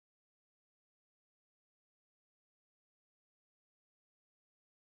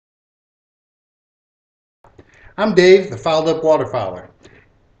I'm Dave, the Fowled Up Waterfowler,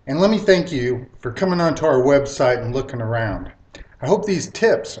 and let me thank you for coming onto our website and looking around. I hope these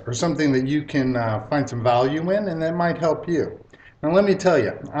tips are something that you can find some value in and that might help you. Now let me tell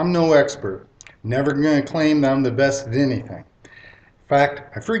you, I'm no expert. Never going to claim that I'm the best at anything. In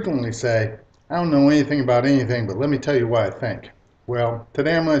fact, I frequently say, I don't know anything about anything, but let me tell you what I think. Well,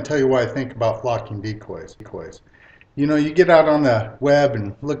 today I'm going to tell you what I think about flocking decoys. You know, you get out on the web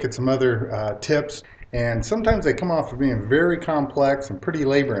and look at some other tips, and sometimes they come off as being very complex and pretty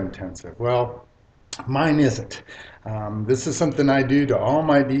labor intensive. Well, mine isn't. This is something I do to all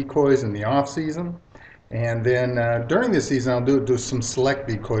my decoys in the off season, and then during the season I'll do some select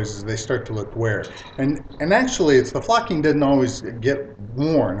decoys as they start to look wear. And actually, it's the flocking doesn't always get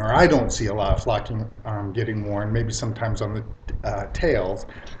worn, or I don't see a lot of flocking getting worn. Maybe sometimes on the tails.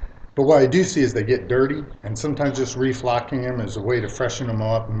 But what I do see is they get dirty, and sometimes just reflocking them is a way to freshen them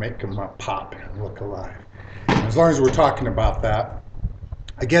up and make them pop and look alive. And as long as we're talking about that,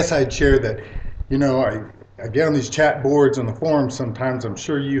 I guess I'd share that, you know, I get on these chat boards and the forums sometimes, I'm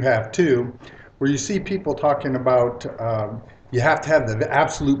sure you have too, where you see people talking about you have to have the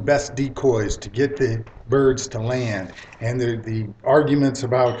absolute best decoys to get the birds to land, and the arguments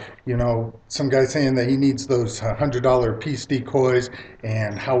about, you know, some guy saying that he needs those $100 piece decoys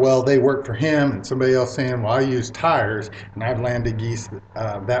and how well they work for him, and somebody else saying, well, I use tires and I've landed geese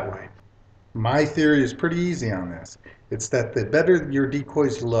that way. My theory is pretty easy on this. It's that the better your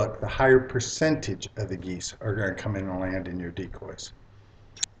decoys look, the higher percentage of the geese are going to come in and land in your decoys.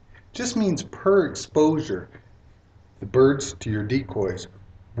 Just means per exposure, the birds to your decoys,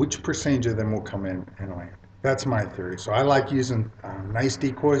 which percentage of them will come in and land. That's my theory. So I like using nice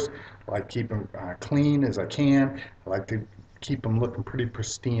decoys. I like to keep them clean as I can. I like to keep them looking pretty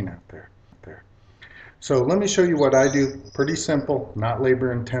pristine out there. So let me show you what I do. Pretty simple, not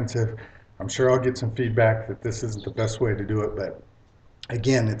labor intensive. I'm sure I'll get some feedback that this isn't the best way to do it, but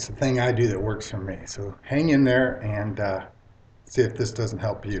again, it's the thing I do that works for me. So hang in there and see if this doesn't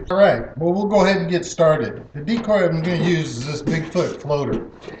help you. All right, well, we'll go ahead and get started. The decoy I'm going to use is this Bigfoot floater.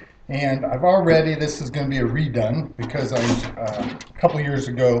 And I've already, this is going to be a redone because I a couple years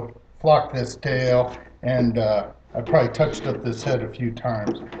ago flocked this tail, and I probably touched up this head a few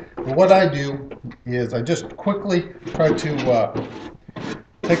times. But what I do is I just quickly try to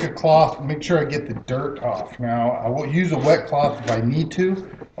take a cloth and make sure I get the dirt off. Now, I will use a wet cloth if I need to,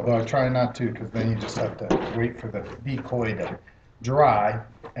 although I try not to, because then you just have to wait for the decoy to dry,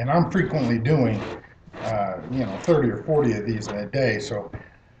 and I'm frequently doing you know, 30 or 40 of these in a day, so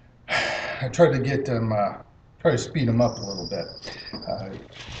I try to get them, try to speed them up a little bit.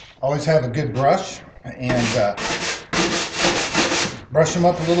 Always have a good brush and brush them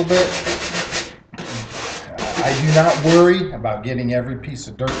up a little bit. I do not worry about getting every piece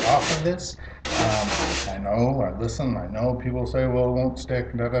of dirt off of this. I know, I know people say, well, it won't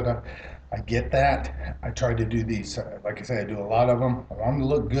stick, da da da. I get that. I try to do these, like I say, I do a lot of them. I want them to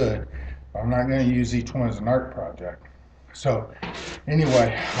look good, but I'm not going to use each one as an art project. So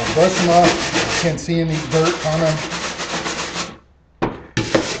anyway, I'll brush them off. I can't see any dirt on them.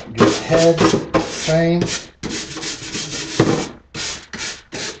 Get the head, same.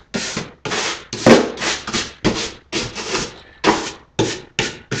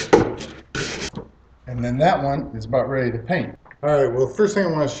 And then that one is about ready to paint. All right, well, first thing I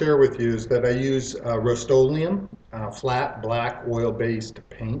want to share with you is that I use Rust-Oleum flat black oil-based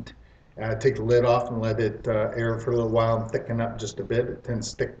paint. Take the lid off and let it air for a little while and thicken up just a bit. It tends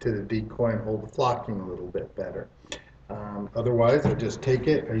to stick to the decoy and hold the flocking a little bit better. Otherwise, I just take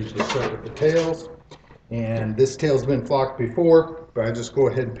it. I usually start with the tails. And this tail's been flocked before, but I just go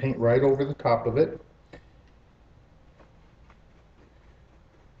ahead and paint right over the top of it.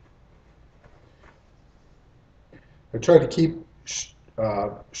 I try to keep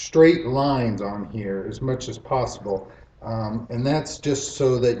straight lines on here as much as possible, and that's just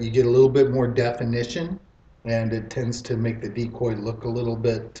so that you get a little bit more definition, and it tends to make the decoy look a little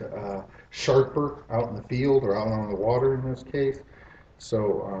bit sharper out in the field or out on the water in this case.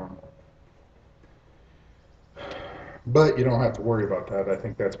 So but you don't have to worry about that. I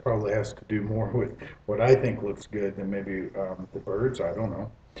think that's probably has to do more with what I think looks good than maybe the birds. I don't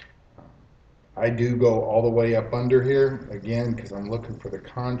know. I do go all the way up under here again because I'm looking for the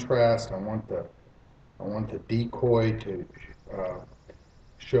contrast. I want the decoy to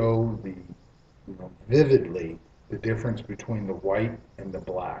show the, you know, vividly the difference between the white and the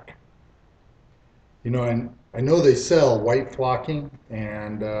black. You know, and I know they sell white flocking,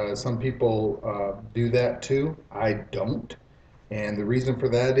 and some people do that too. I don't, and the reason for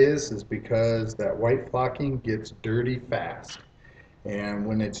that is because that white flocking gets dirty fast. And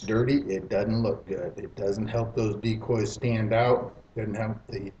when it's dirty, it doesn't look good. It doesn't help those decoys stand out. Doesn't help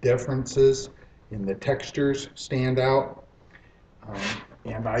the differences in the textures stand out.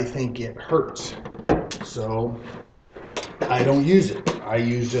 And I think it hurts. So I don't use it. I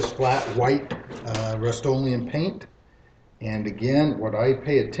use just flat white Rust-Oleum paint. And again, what I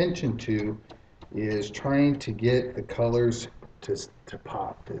pay attention to is trying to get the colors to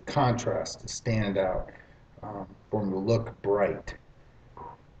pop, the contrast to stand out, for them to look bright.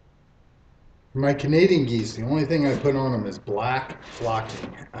 For my Canadian geese, the only thing I put on them is black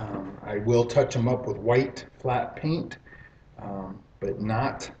flocking. I will touch them up with white flat paint, but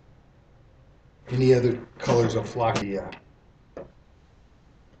not any other colors of flocky.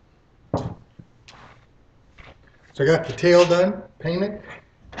 So I got the tail done, painted,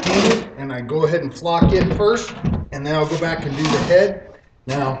 and I go ahead and flock it first, and then I'll go back and do the head.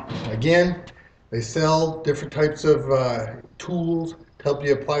 Now, again, they sell different types of tools to help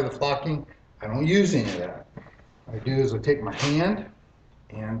you apply the flocking. I don't use any of that. What I do is I take my hand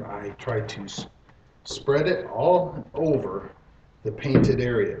and I try to spread it all over the painted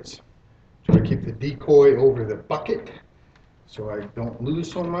areas. Try to keep the decoy over the bucket so I don't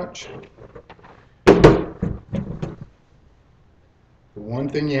lose so much. The one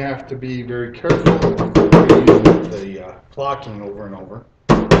thing you have to be very careful with the flocking over and over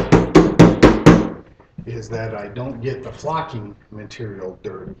is that I don't get the flocking material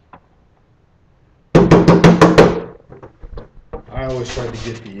dirty. I always try to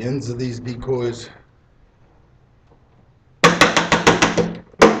get the ends of these decoys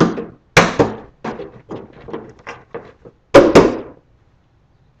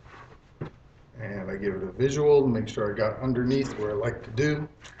and I give it a visual to make sure I got underneath where I like to do.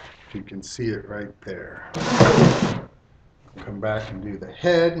 You can see it right there. Come back and do the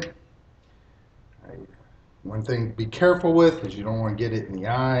head. One thing to be careful with is you don't want to get it in the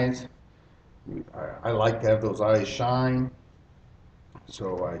eyes. I like to have those eyes shine,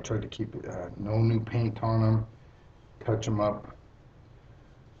 so I try to keep no new paint on them. Touch them up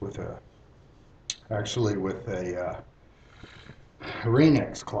with a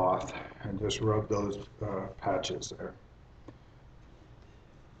Rain-X cloth and just rub those patches there.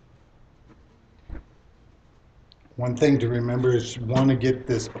 One thing to remember is you want to get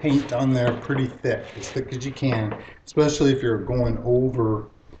this paint on there pretty thick as you can, especially if you're going over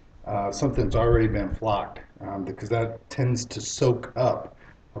something that's already been flocked, because that tends to soak up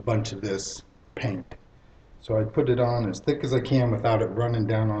a bunch of this paint. So I put it on as thick as I can without it running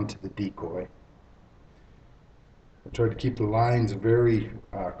down onto the decoy. I try to keep the lines very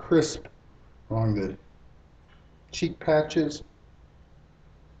crisp along the cheek patches.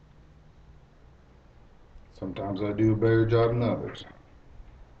 Sometimes I do a better job than others.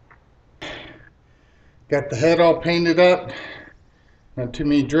 Got the head all painted up, not too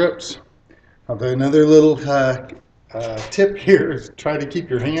many drips. Another little tip here is try to keep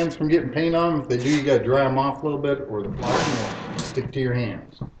your hands from getting paint on them. If they do, you got to dry them off a little bit or the flocking will stick to your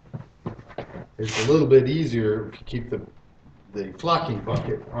hands. It's a little bit easier if you keep the flocking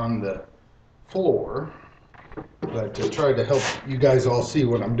bucket on the floor, but to try to help you guys all see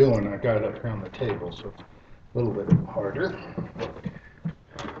what I'm doing, I got it up here on the table, so it's a little bit harder.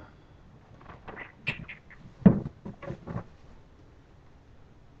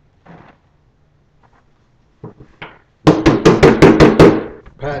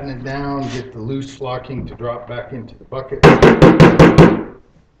 Patting it down, get the loose flocking to drop back into the bucket.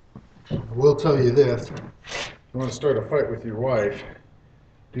 I will tell you this, if you want to start a fight with your wife,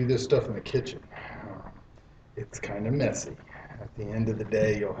 do this stuff in the kitchen. It's kind of messy. At the end of the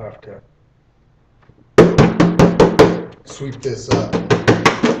day, you'll have to sweep this up.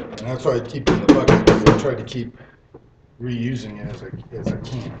 And that's why I keep it in the bucket, because I try to keep reusing it as I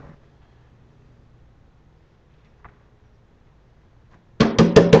can.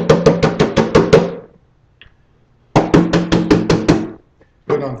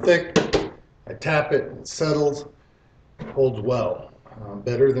 Put it on thick, I tap it, it settles, it holds well.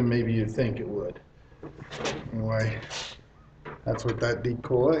 Better than maybe you'd think it would. Anyway, that's what that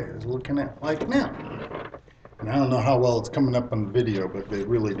decoy is looking at like now. And I don't know how well it's coming up on the video, but it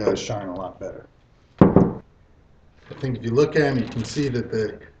really does shine a lot better. I think if you look at them, you can see that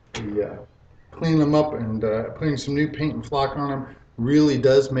the cleaning them up and putting some new paint and flock on them really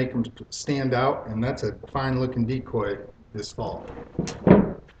does make them stand out, and that's a fine looking decoy this fall.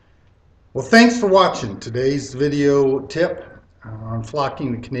 Well, thanks for watching today's video tip on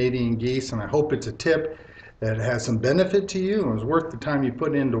flocking the Canadian geese, and I hope it's a tip that has some benefit to you and was worth the time you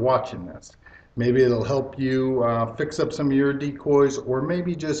put into watching this. Maybe it'll help you fix up some of your decoys, or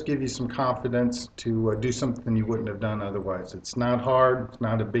maybe just give you some confidence to do something you wouldn't have done otherwise. It's not hard, it's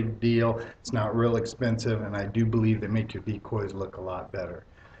not a big deal, it's not real expensive, and I do believe they make your decoys look a lot better.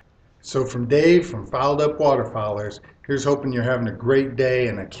 So from Dave from Fowled Up Waterfowlers, here's hoping you're having a great day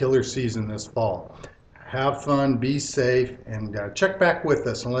and a killer season this fall. Have fun, be safe, and check back with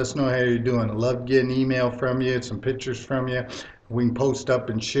us and let us know how you're doing. I love getting email from you, some pictures from you. We can post up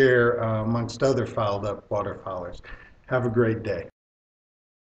and share amongst other Fowled Up Waterfowlers. Have a great day.